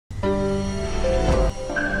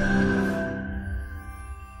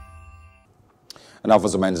And now for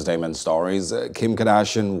some entertainment stories. Kim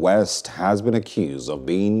Kardashian West has been accused of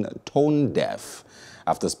being tone deaf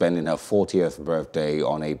after spending her 40th birthday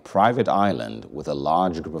on a private island with a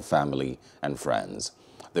large group of family and friends.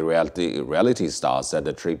 The reality star said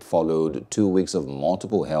the trip followed 2 weeks of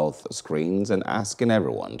multiple health screens and asking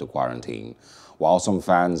everyone to quarantine. While some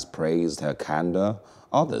fans praised her candor,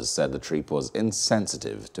 others said the trip was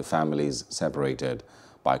insensitive to families separated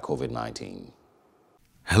by COVID-19.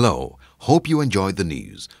 Hello, hope you enjoyed the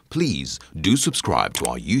news. Please do subscribe to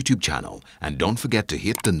our YouTube channel and don't forget to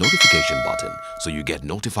hit the notification button so you get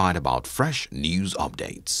notified about fresh news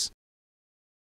updates.